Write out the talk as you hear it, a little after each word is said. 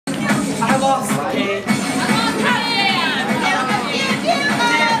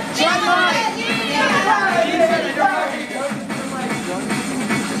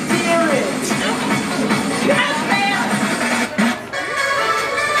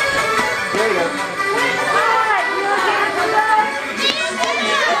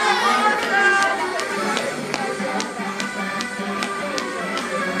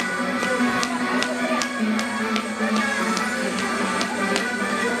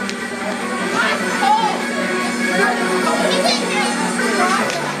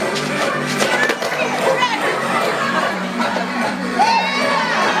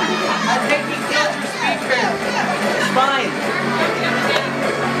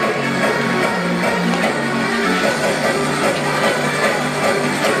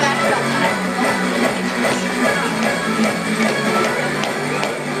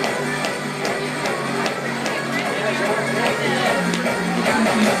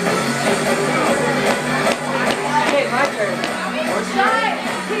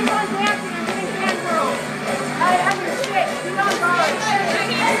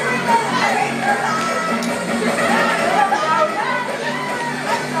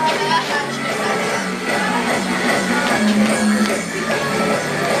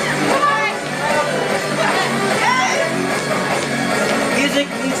Music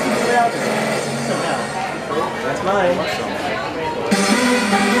needs to be louder somehow. That's mine.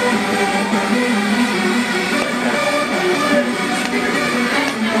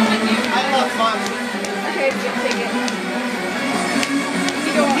 I love fun. Okay, take it.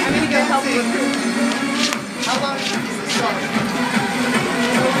 I'm gonna go help you with proof. How long is this song?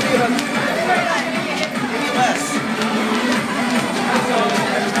 Less.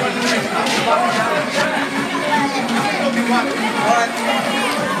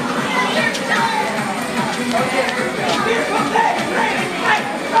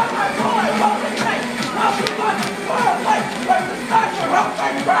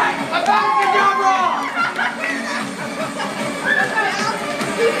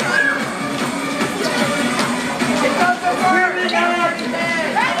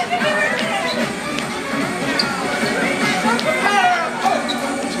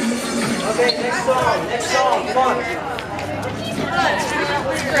 Okay, next song, come on.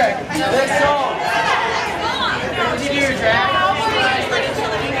 Next song. Continue your drag.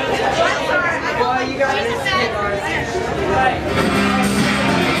 Well, you got this.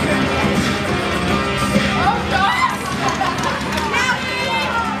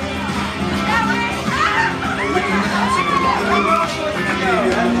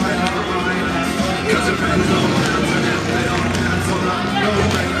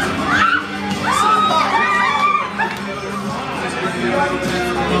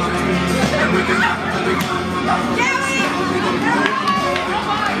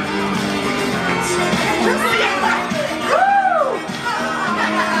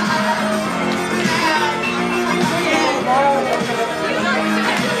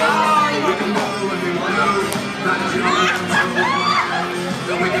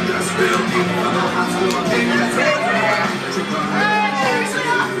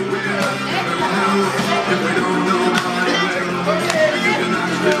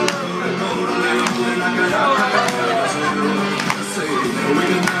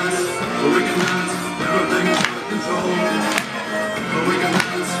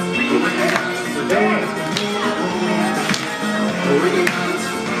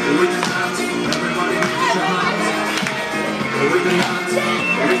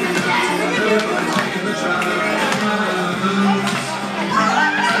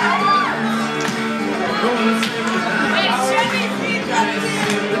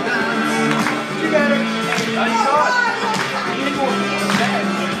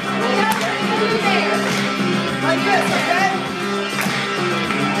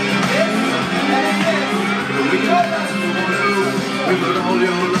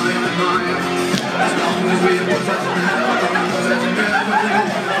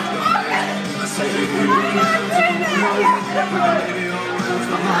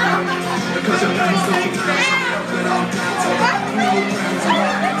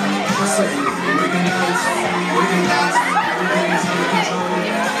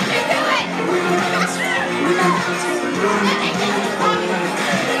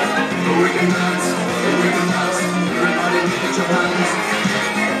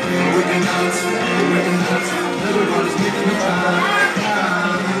 Everybody's making a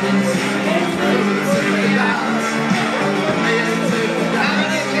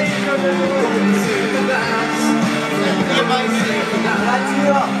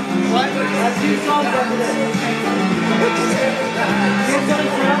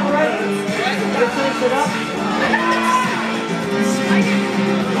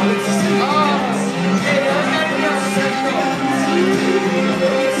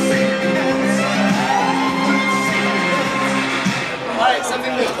Alright,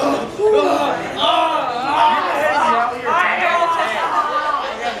 something new.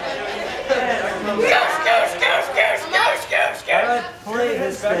 Play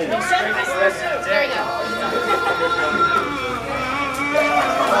this thing. There you go.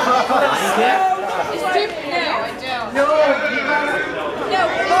 It's different. No, I don't. No.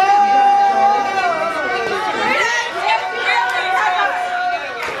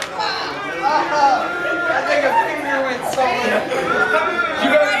 I think a finger went somewhere.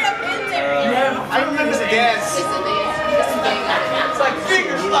 I remember the dance. It's like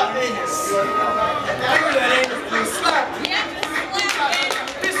finger slap anus. Finger that anus, you slap.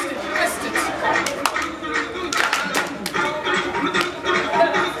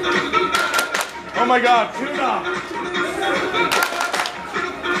 Oh my God, tuna!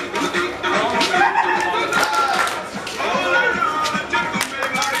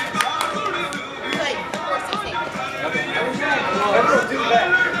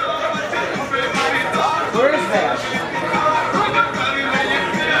 Where is that?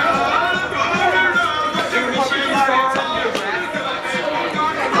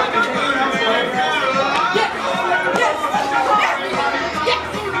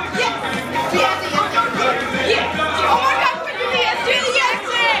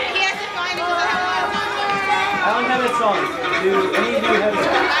 Do any of you have it?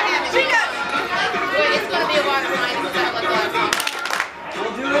 I have it. Wait, it's going to be a lot of mine because I don't like a lot of songs.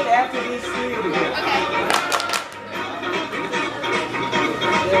 We'll do it after these three again. Okay.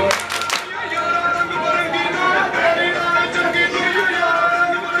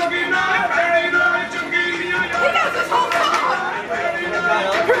 He knows this whole song!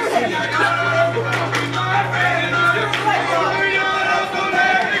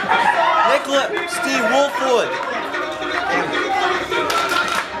 Nicola, Steve Wolfwood.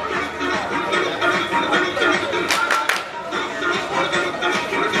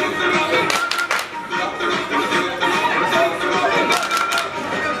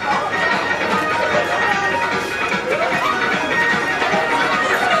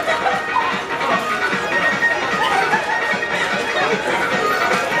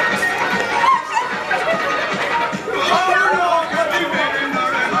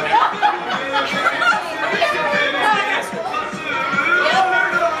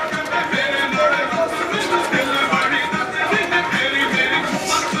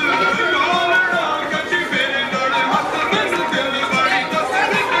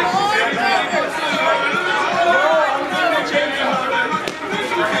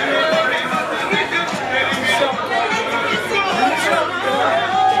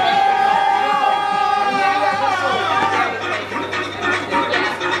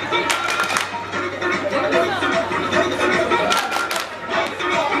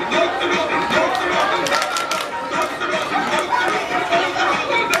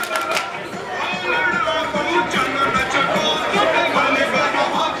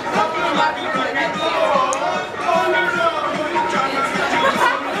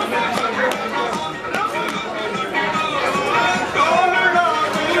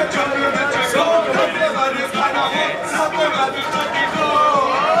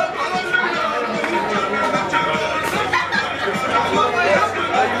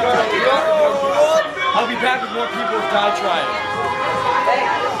 I'll be back with more people if I try it.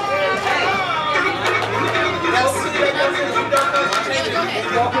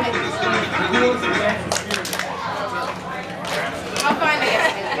 I'll find it.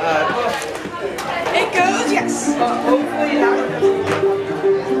 It goes, yes. Hopefully that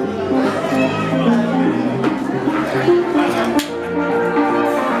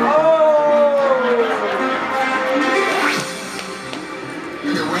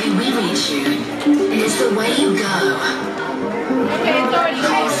The way we reach you is the way you go. Okay, it's already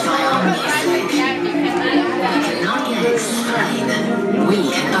Caused by our music. We cannot yet explain. We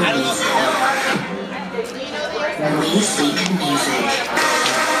can only tell. We seek music.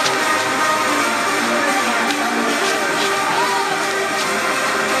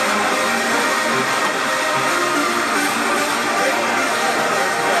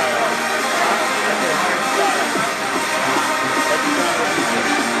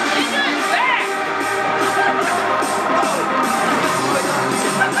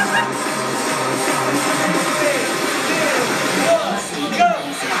 Seek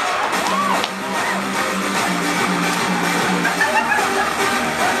music.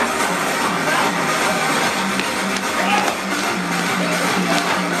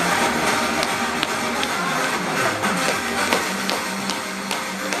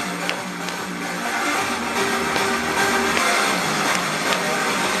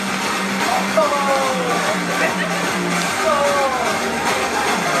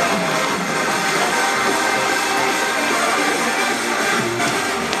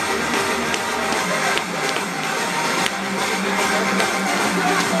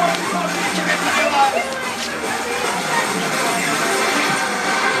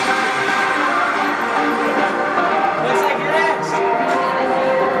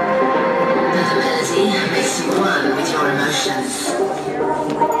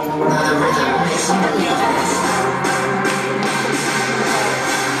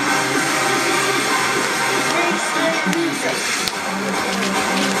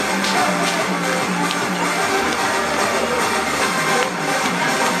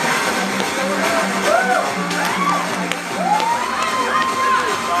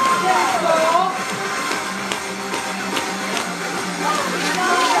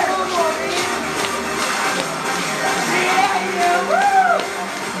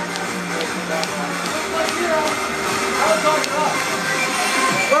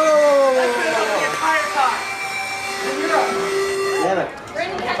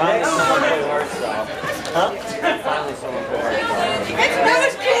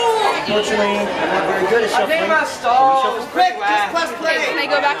 good at I think my shuffling. stall was Rick, pretty just whack. press play. Can I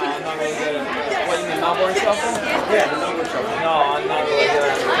go back and... I'm not really good at it. What, you mean mouthboard shuffle? Yeah, the number shuffle. No, I'm not really good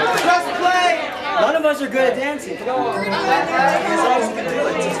at it. Press play. None of us are good at dancing. As long as you can do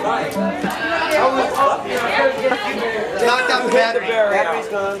it, it's fine. Knocked out the battery. Battery's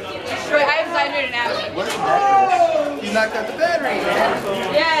gone. Wait, I have Zymer and Abby. What is that? You knocked out the battery.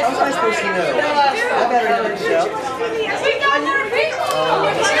 Yes. How was I supposed to know? My battery never shut. We got more people!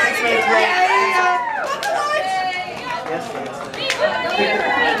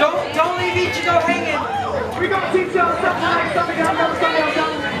 Don't leave each other hanging. We're going to teach y'all something like something I've never done.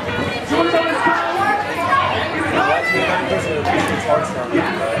 You want to know this time? Can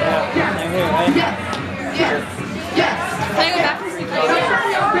I go back and see?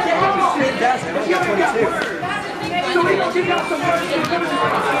 It does. I only got 22. So we're going to give y'all some words.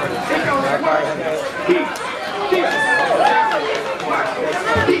 It goes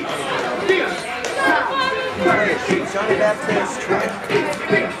Johnny Baptist trick.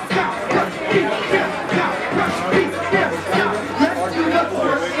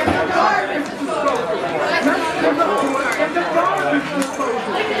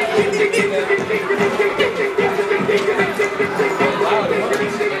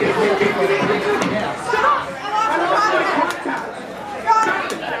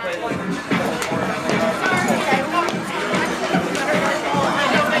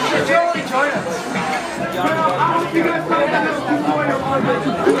 You guys know that this is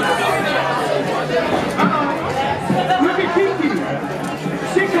look at Kiki.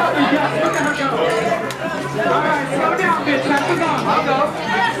 She got me, yes. Look at her go. Alright, slow down, bitch. Have to go. I'll go.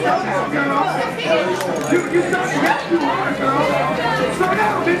 Slow down, girl. You started yes, you are, girl. Slow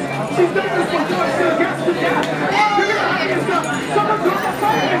down, bitch. She's done this before. She's yes to death. You're gonna have yourself. Someone's on the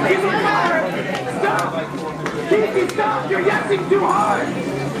phone and he's on fire. Stop. Kiki, stop. You're yesing too hard.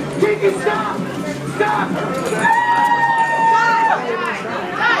 Kiki, stop. Stop.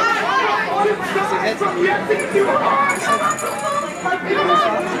 From yesing too hard.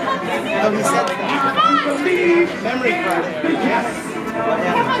 Oh, he said Memory card. Yes.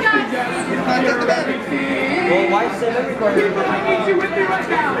 well, wife said every quarter. People, I need you with me right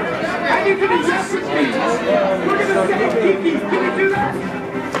now. I need you to yes with me. We're going to say Kiki. Can you do that?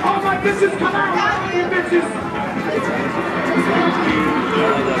 All my bitches come out. All you bitches.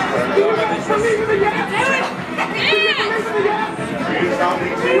 Do you guys believe in the yes? Do you believe in the yes?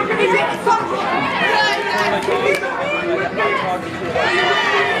 We're going to yes.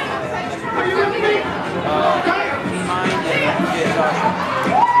 Are you with me?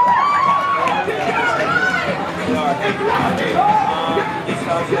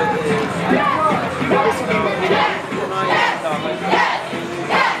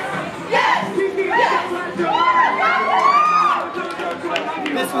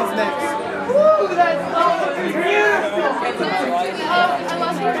 This one's next. Ooh, that's beautiful. I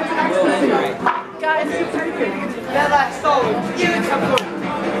lost my guys. That last stall was beautiful.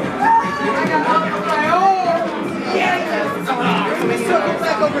 I got up on my own. Yeah. Let me circle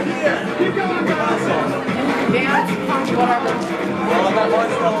back over here. Keep going, guys. Dance, whatever. Well, I got one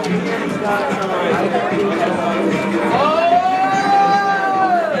fellow here. He's got